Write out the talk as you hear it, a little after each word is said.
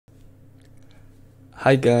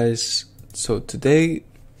Hi guys, so today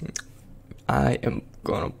I am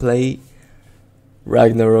gonna play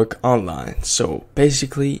Ragnarok Online. So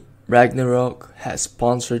basically Ragnarok has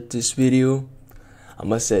sponsored this video. I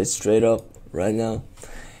must say it straight up right now,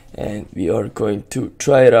 and we are going to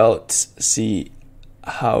try it out, see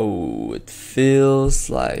how it feels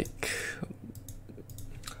like.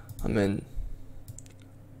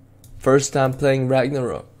 First time playing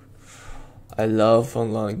Ragnarok. I love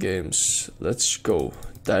online games. Let's go.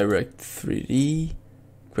 Direct 3D,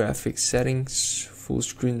 graphics settings, full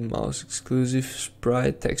screen, mouse exclusive,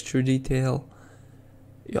 sprite, texture detail.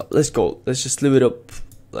 Yeah, let's go. Let's just leave it up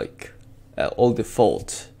like at all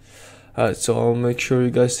default. Alright, so I'll make sure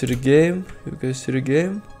you guys see the game.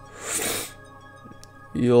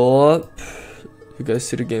 Yup. You guys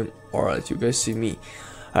see the game. Alright, you guys see me.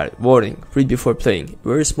 Alright, warning, read before playing. A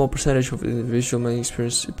very small percentage of individual may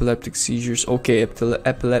experience epileptic seizures. Okay,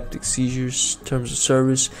 epileptic seizures, terms of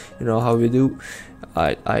service, you know how we do.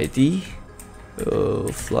 ID,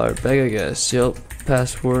 Flyerbek, I guess. Yup,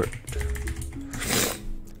 password,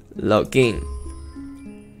 login.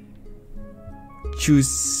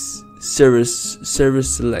 Choose service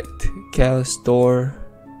select. Chaos store,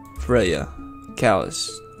 Freya, Chaos,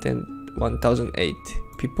 1008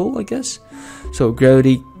 people, I guess. So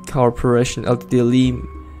Gravity Corporation Ltd, Lee,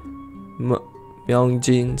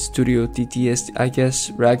 Myongjin Studio TTS, I guess.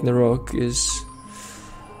 Ragnarok is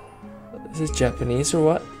it Japanese or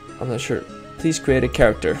what? I'm not sure. Please create a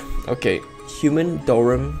character. Okay, human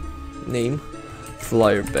Dorum, name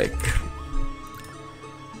Flyerbek.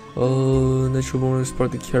 Oh, natural born is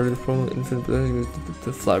part of the character from infant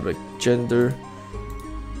the Flyerbek. Gender.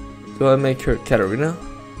 Do I make her Katarina?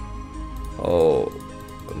 Oh,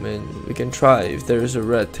 I mean, we can try if there is a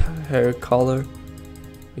red hair color.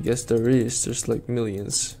 I guess there is. There's like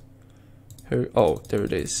millions. Here, oh, there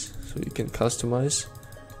it is. So you can customize.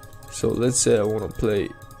 So let's say I want to play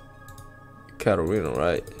Katarina,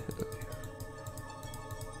 right?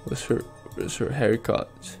 What's her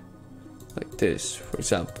haircut? Like this, for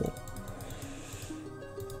example.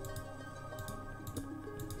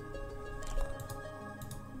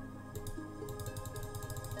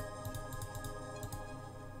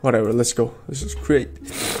 Whatever, let's go. This is great.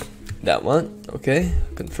 That one, okay.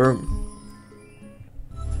 Confirm.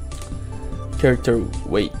 Character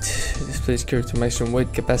weight. Displays character maximum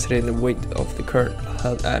weight, capacity, and the weight of the current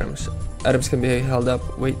held items. Items can be held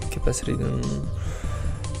up. Weight, capacity.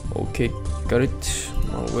 Okay, got it.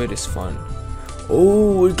 My weight is fine.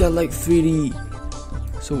 Oh, we got like 3D.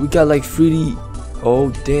 So we got like 3D. Oh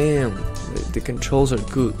damn, the controls are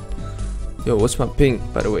good. Yo, what's my ping,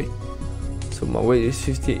 by the way? So my weight is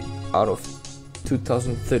 50 out of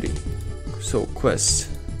 2030. So quest.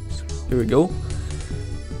 So here we go.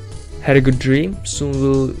 Had a good dream. Soon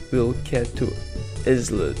we'll get to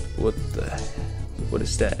Islet. What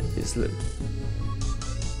is that? Islet.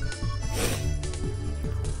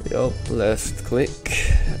 Yup, left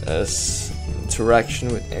click as interaction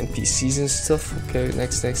with NPCs and stuff. Okay,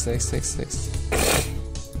 next.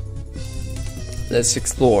 Let's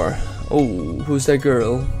explore. Oh, who's that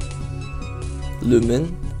girl?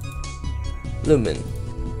 Lumen.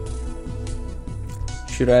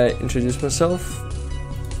 Should I introduce myself?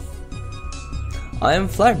 I am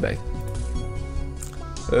Flyerbek.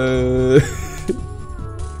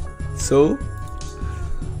 So,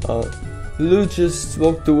 Lou just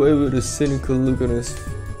walked away with a cynical look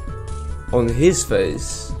on his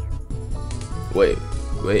face. Wait,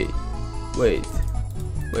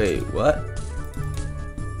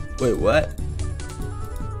 what?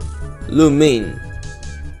 Lumin.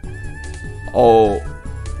 Oh,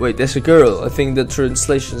 wait, that's a girl. I think the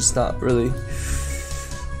translation's not really.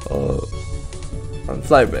 On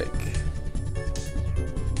Flyerbek.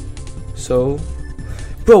 So,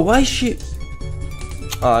 bro, why is she?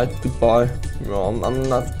 Alright, goodbye. No, I'm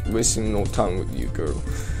not wasting no time with you, girl.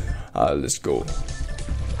 Let's go.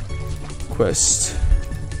 Quest.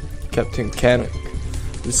 Captain Canuck.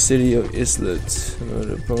 The city of Islet.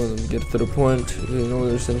 Another problem. Get to the point. You know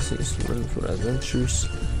there's anything for adventures.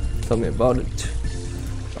 Tell me about it.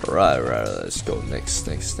 Alright, let's go. Next.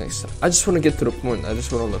 I just want to get to the point. I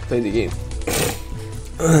just want to play the game.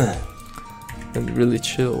 And really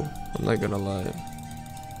chill. I'm not gonna lie.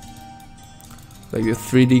 Like the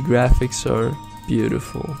 3D graphics are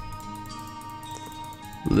beautiful.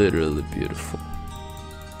 Literally beautiful.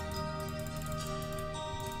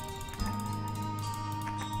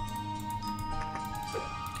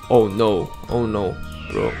 Oh no,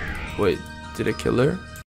 bro. Wait, did I kill her?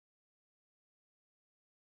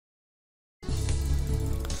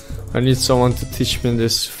 I need someone to teach me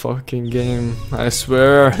this fucking game. I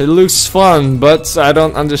swear, it looks fun, but I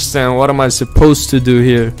don't understand. What am I supposed to do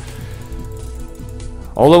here?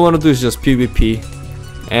 All I want to do is just PvP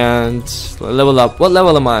and level up. What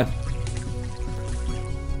level am I?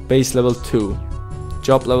 Base level 2.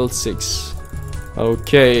 Job level 6.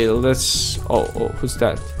 Okay, let's... Oh, who's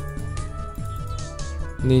that?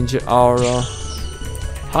 Ninja Aura.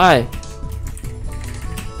 Hi.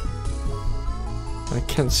 I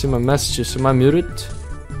can't see my messages. Am I muted?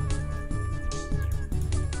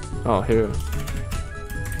 Oh, here.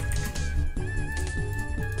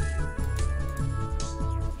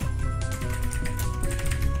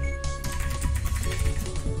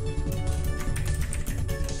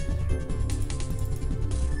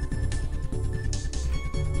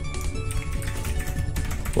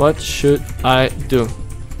 What should I do?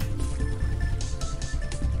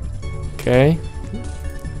 Okay.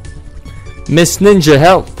 Miss Ninja,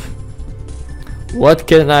 help! What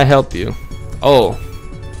can I help you? Oh.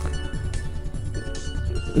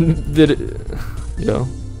 Did it... Yo.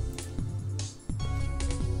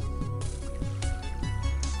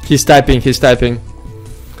 He's typing.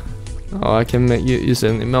 Oh, I can make you use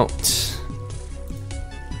an emote.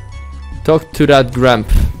 Talk to that Gramp.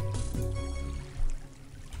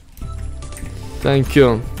 Thank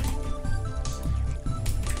you.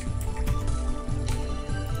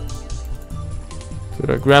 To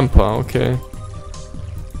the grandpa, okay.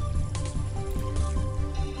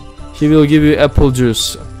 He will give you apple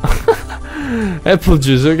juice. Apple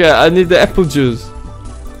juice, okay, I need the apple juice.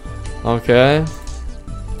 Okay.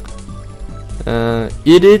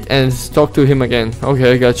 Eat it and talk to him again.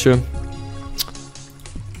 Okay, got you.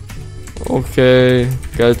 Okay,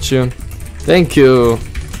 got you. Thank you.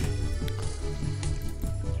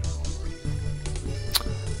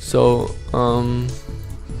 So,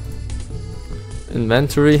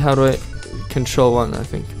 inventory, how do I control one? I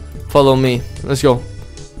think follow me, let's go.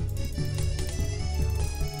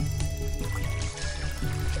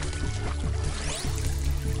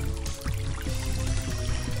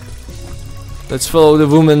 Let's follow the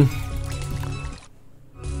woman.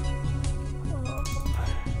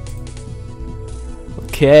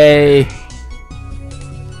 Okay.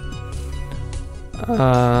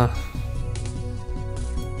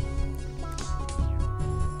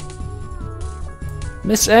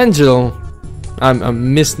 Miss Angel.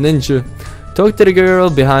 I'm Miss Ninja. Talk to the girl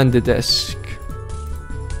behind the desk.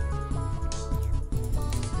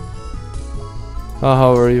 Oh,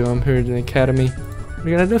 how are you? I'm here in the academy. What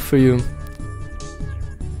can I do for you?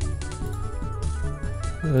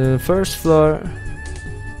 First floor.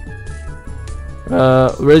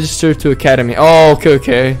 Register to academy. Oh,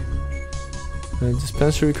 okay.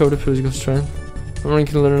 Dispensary code of physical strength. Everyone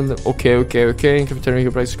can learn the. Okay. In cafeteria, you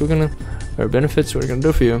can practice cooking. Our benefits. What are we gonna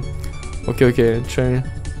do for you? Okay. Training.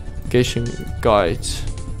 Education guide.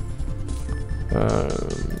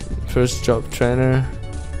 First job trainer.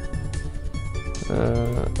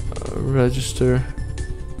 Register.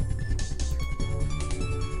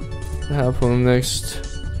 Help on next.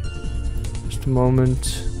 Just a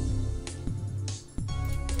moment.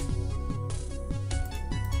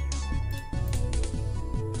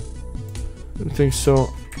 I think so.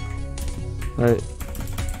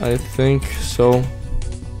 I think so.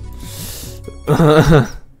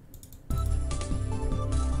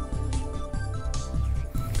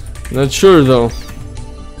 Not sure though.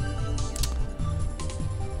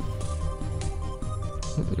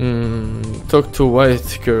 Talk to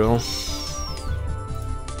white girl.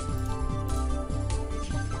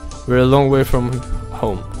 We're a long way from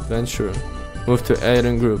home. Venture. Move to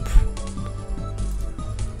Aiden group.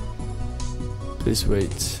 Please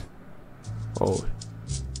wait. Oh.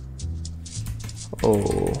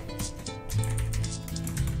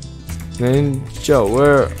 Ninja,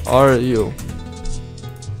 where are you?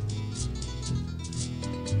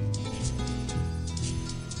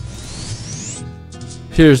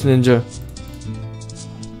 Here's Ninja.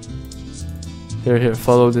 Here,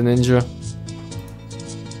 follow the ninja.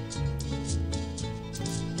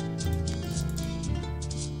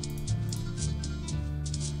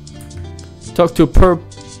 Talk to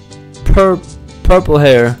purple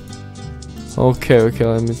hair. Okay,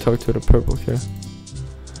 let me talk to the purple hair.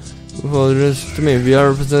 Well, just to me, we are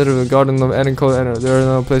representative of the Garden of Eden Code. There is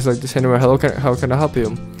no place like this anywhere. Hello, how can I help you?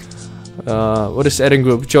 What is Eden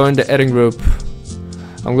Group? Join the Eden Group.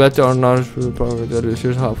 I'm glad to our knowledge for the program that is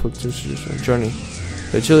here to help with this journey.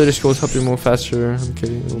 The agility skills help you move faster.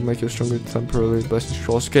 Okay, it will make you stronger temporarily. Blessing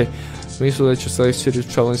scrolls. Okay, means will let you select cities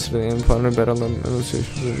traveling to the end. Partner bet on them.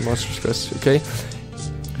 Monsters quest. Okay.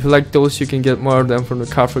 If you like those, you can get more of them from the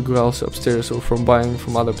cafe grills upstairs or from buying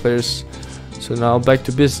from other players. So now back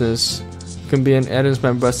to business. You can be an Adam's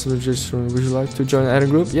member. Would you like to join the Adam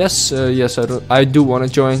group? Yes, yes, I do want to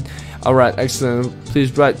join. Alright, excellent.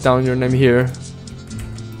 Please write down your name here.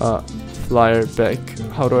 Flyerbek.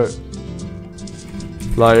 How do I?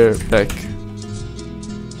 Flyerbek.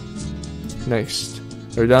 Next.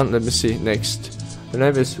 You're done? Let me see. Next. Your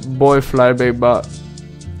name is Boy Flyerbek, but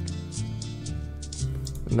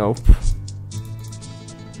nope.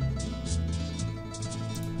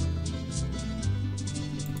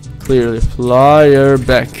 Clearly,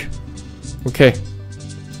 Flyerbek. Okay.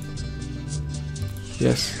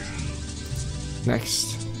 Yes.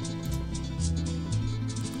 Next.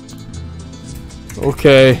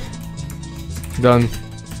 Okay. Done.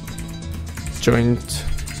 Joined.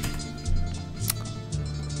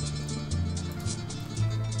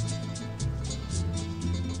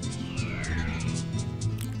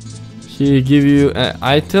 He give you an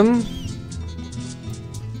item.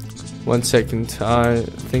 1 second. I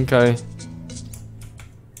think I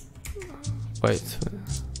wait.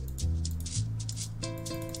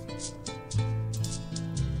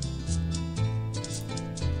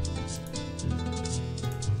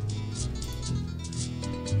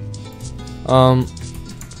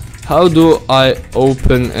 How do I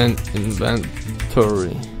open an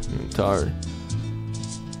inventory?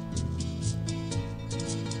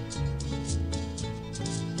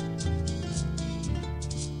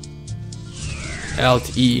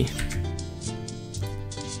 Alt E.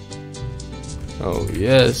 Oh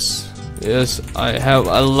yes, yes, I have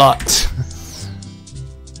a lot.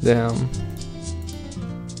 Damn.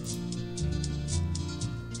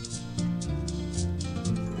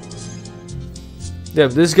 Yeah,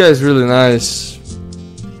 this guy is really nice.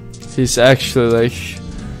 He's actually like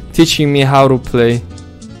teaching me how to play.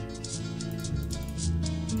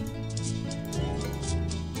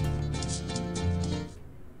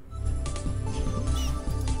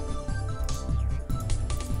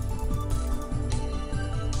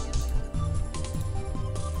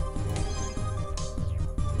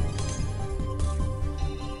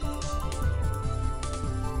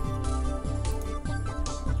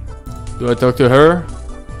 Do I talk to her?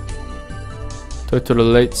 Talk to the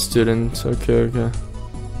late student. Okay, okay.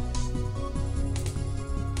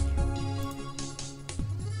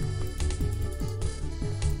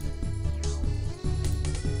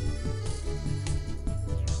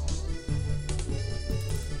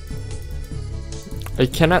 I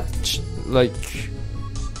cannot like.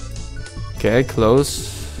 Okay, close.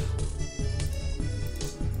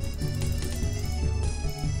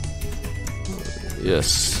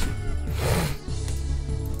 Yes.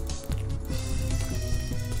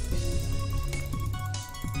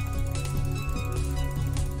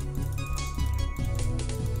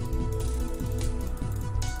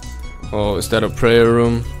 Oh, is that a prayer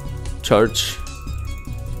room? Church?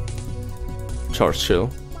 Churchill?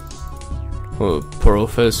 Oh,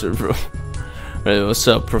 professor, bro. Hey, what's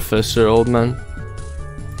up, Professor, old man?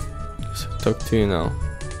 Talk to you now.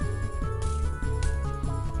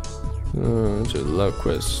 Love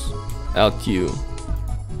quest. Alt U.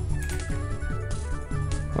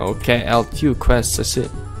 Okay, Alt U quest, that's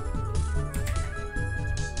it.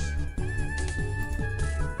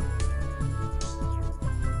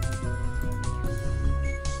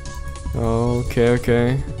 Okay,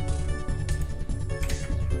 okay.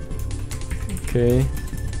 Okay.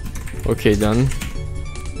 Okay, done.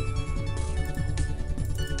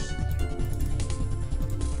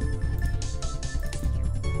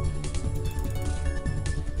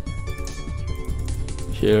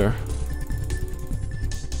 Here.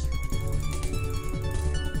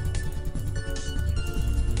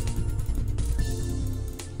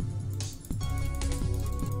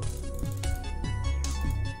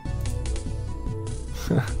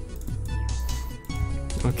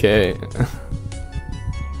 Okay.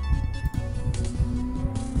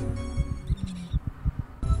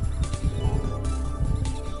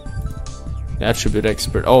 Attribute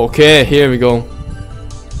expert. Oh, okay, here we go.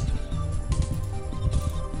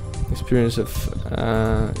 Experience of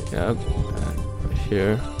yeah,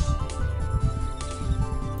 here.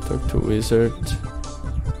 Talk to wizard.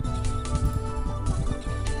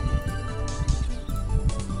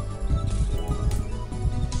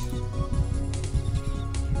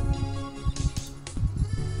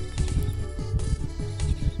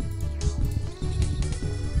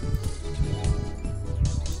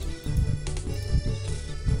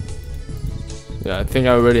 Yeah, I think I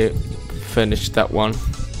already finished that one,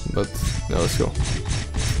 but yeah, let's go.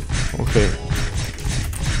 Okay.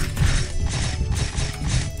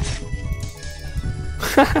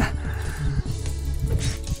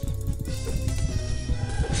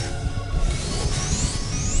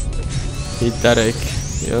 Eat that egg.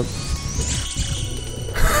 Yep.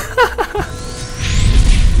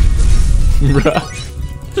 Bruh.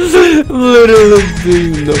 Literally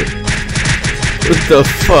doing no. What the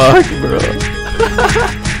fuck, bro?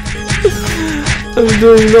 I'm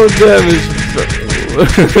doing no damage, bro.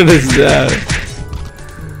 What is that?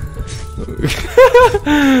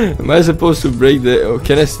 Am I supposed to break the... Oh,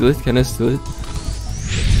 can I steal it? Can I steal it?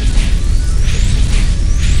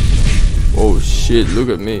 Oh shit, look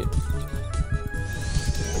at me.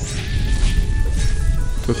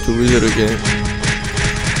 Talk to wizard again.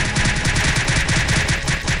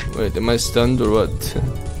 Wait, am I stunned or what?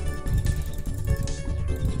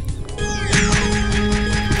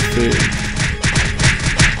 3.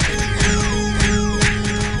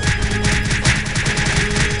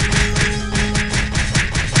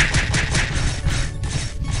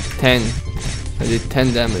 10. I did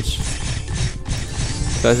 10 damage.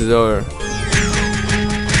 Class is over.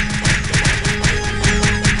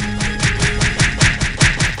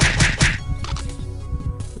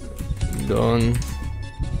 Done.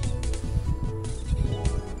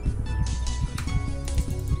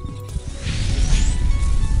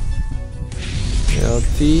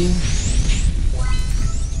 LT.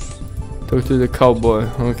 Talk to the cowboy.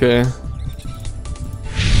 Okay.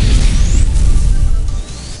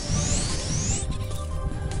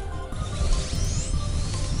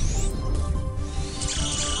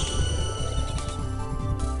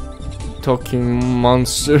 Talking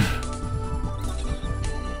monster.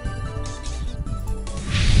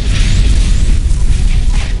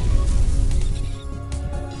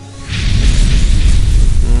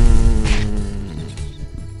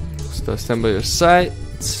 So stand by your side.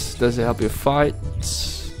 Does it help you fight?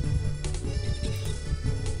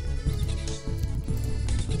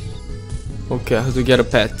 Okay, how to get a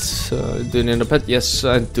pet? Do you need a pet? Yes,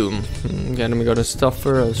 I do. Okay, enemy got a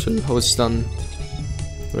stuffer. I'll show you how it's done.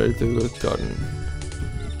 Ready to go garden.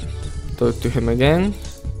 Talk to him again.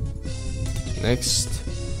 Next.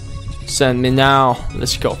 Send me now.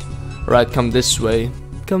 Let's go. Right, come this way.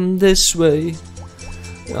 Come this way.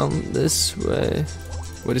 Come this way.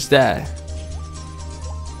 What is that?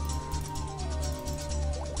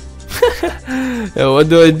 Yo, what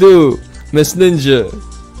do I do? Miss Ninja.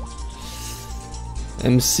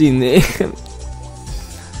 MC name.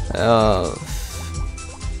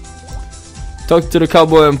 Talk to the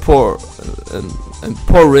cowboy and pour and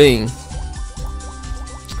pouring.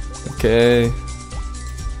 Okay.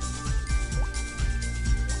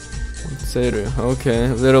 Okay,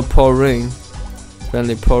 little pouring.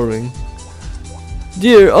 Friendly pouring.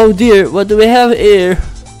 Dear, oh dear, what do we have here?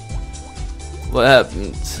 What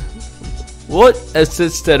happened? What as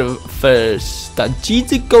instead of first that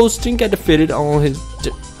cheated ghosting got defeated on his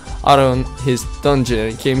out on his dungeon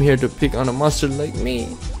and came here to pick on a monster like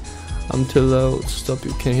me. I'm too low to stop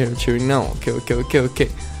you, can't hear him cheering now. Okay.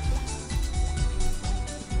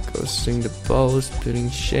 Ghosting the bow, spitting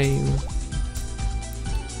shame.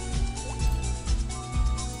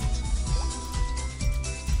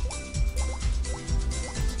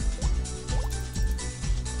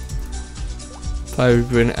 Fire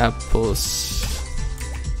green apples.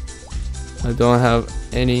 I don't have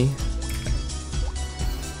any.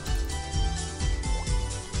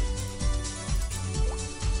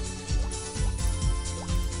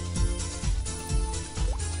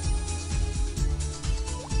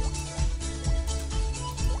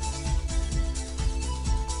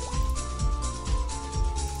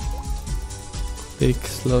 Big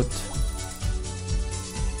slot.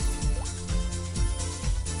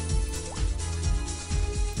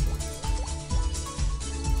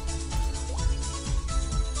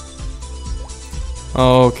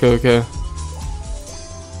 Oh, okay.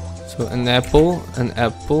 So an apple.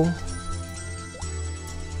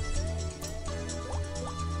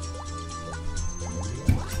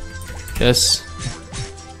 Yes.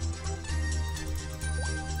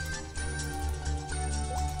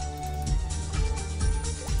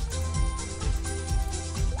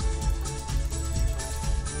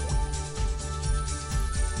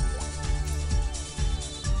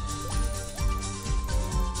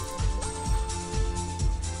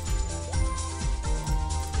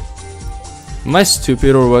 Am I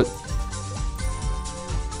stupid or what?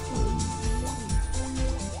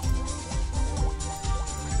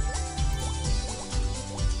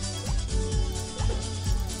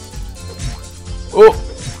 Oh!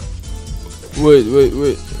 Wait.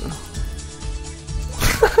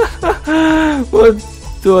 What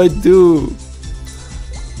do I do?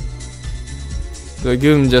 Do I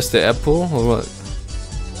give him just the apple or what?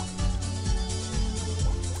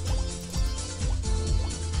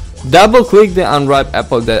 Double click the unripe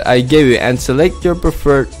apple that I gave you and select your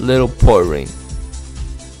preferred little pouring.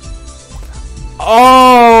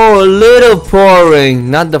 Oh, little pouring,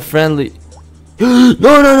 not the friendly.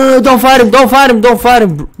 No, don't fight him, don't fight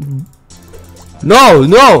him.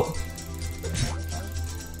 No.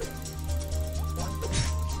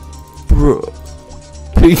 Bro.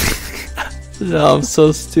 No, I'm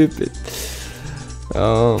so stupid.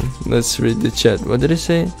 Let's read the chat. What did it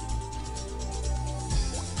say?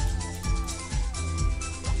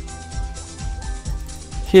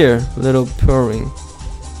 Here, little pouring.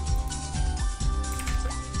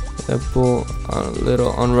 Apple,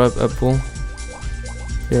 little unripe apple.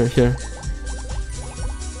 Here.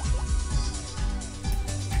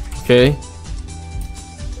 Okay.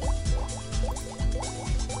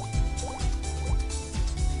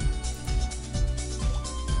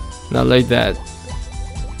 Not like that.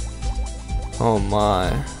 Oh my.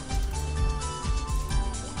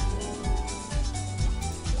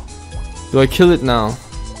 Do I kill it now?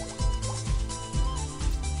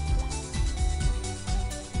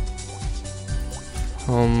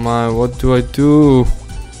 Oh my, what do I do?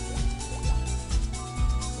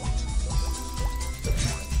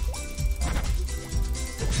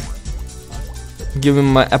 Give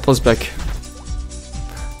him my apples back.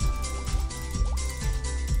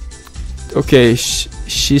 Okay,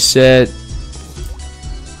 she said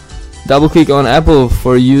double click on apple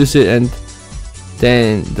for use it and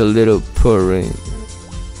then the little pouring.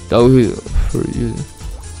 Double for use.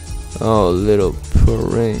 Oh, little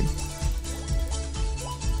pouring.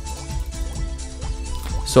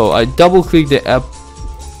 So I double click the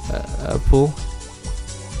apple.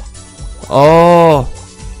 Oh,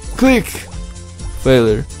 click.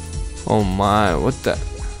 Failure. Oh my, what the?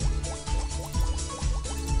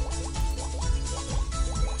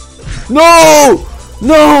 No!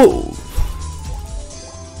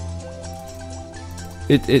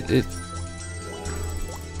 It.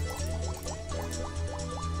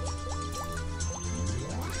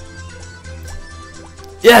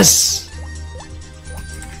 Yes!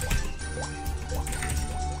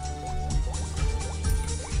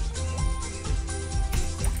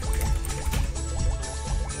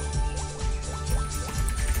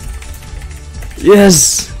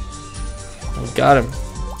 Yes! I got him.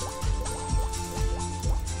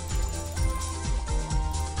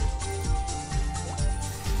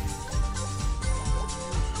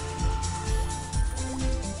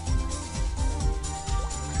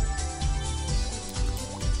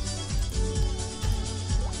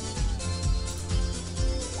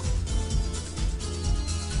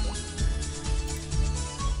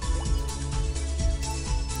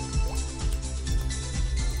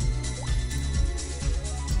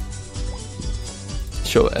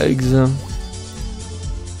 Show exam.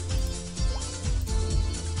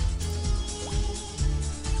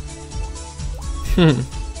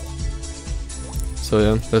 So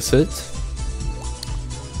yeah, that's it.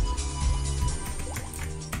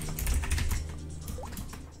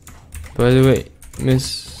 By the way,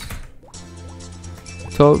 miss,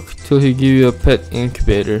 talk till he give you a pet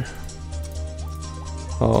incubator.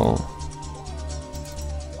 Oh.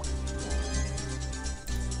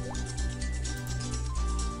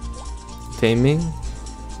 Taming?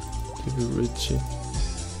 To be Richie.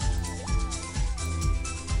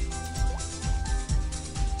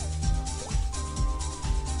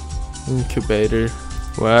 Incubator.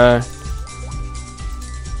 Where?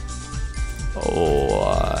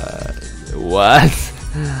 Oh, what?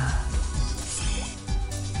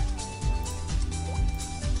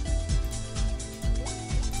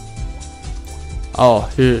 Oh,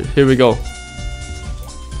 here we go.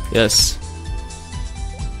 Yes.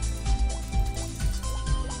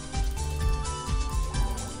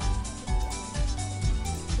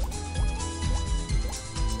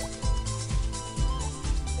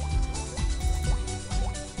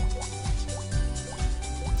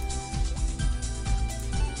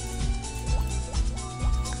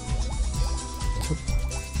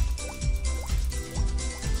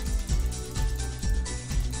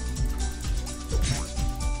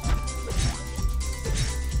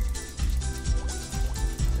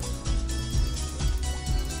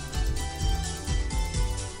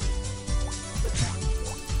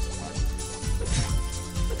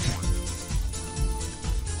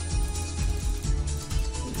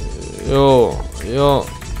 Yo,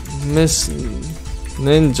 Miss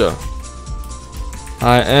Ninja,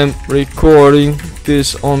 I am recording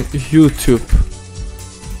this on YouTube.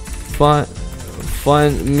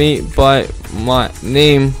 Find me by my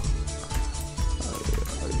name.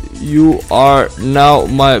 You are now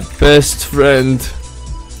my best friend.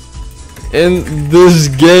 in this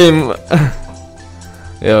game.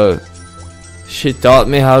 Yo, she taught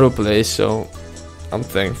me how to play, so I'm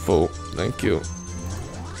thankful. Thank you.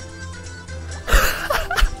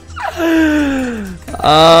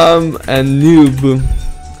 I'm a noob,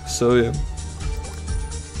 so yeah.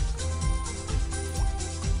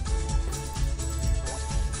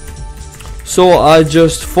 So I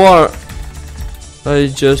just farm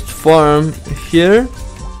here.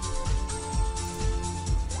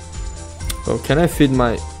 Oh, can I feed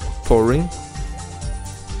my pouring?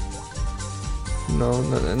 No,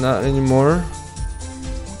 not anymore.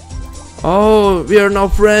 Oh, we are now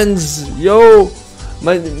friends. Yo,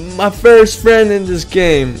 my first friend in this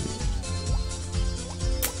game.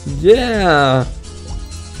 Yeah.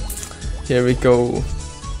 Here we go.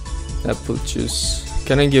 Apple juice.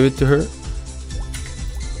 Can I give it to her?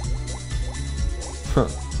 Huh.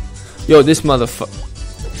 Yo, this motherfucker.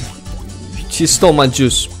 She stole my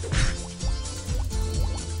juice.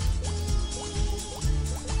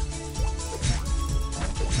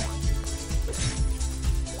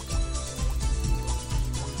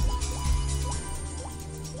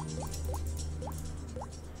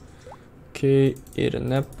 Okay, eat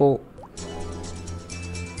an apple.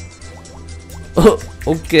 Oh,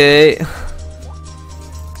 okay.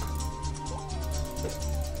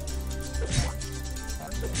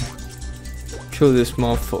 Kill this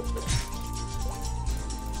motherfucker.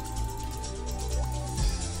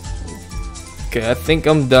 Okay, I think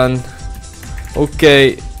I'm done.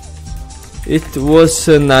 Okay, it was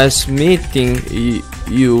a nice meeting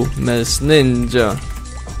you, Miss Ninja.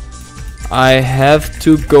 I have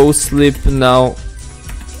to go sleep now.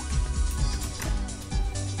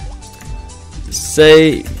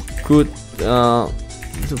 Say goodbye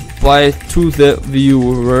to the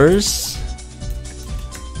viewers.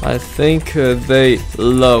 I think they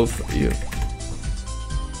love you.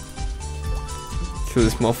 Kill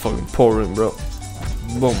this motherfucking pouring, bro.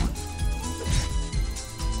 Boom.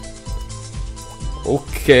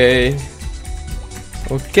 Okay.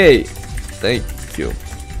 Okay. Thank you.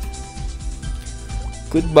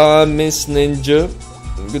 Goodbye, Miss Ninja.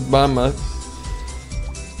 Goodbye, my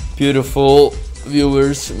beautiful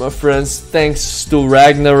viewers, my friends. Thanks to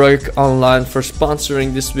Ragnarok Online for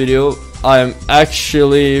sponsoring this video. I'm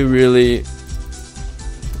actually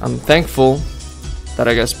I'm thankful that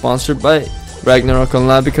I got sponsored by Ragnarok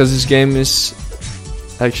Online, because this game is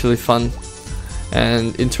actually fun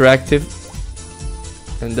and interactive.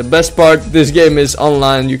 And the best part, this game is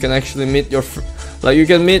online. You can actually meet your you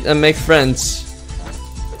can meet and make friends.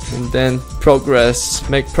 And then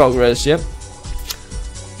make progress, yep.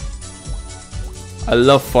 I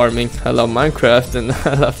love farming, I love Minecraft, and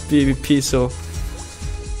I love PvP, so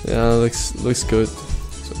yeah, looks good.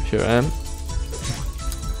 So here I am.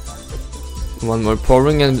 One more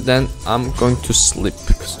pouring and then I'm going to sleep,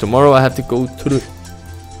 because tomorrow I have to go to the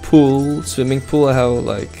pool, swimming pool. I have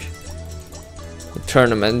like a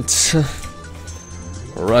tournament.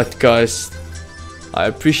 Alright guys, I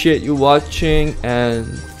appreciate you watching, and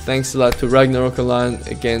thanks a lot to Ragnarok Online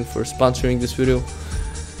again for sponsoring this video.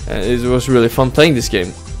 And it was really fun playing this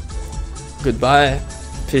game. Goodbye.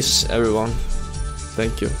 Peace everyone.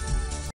 Thank you.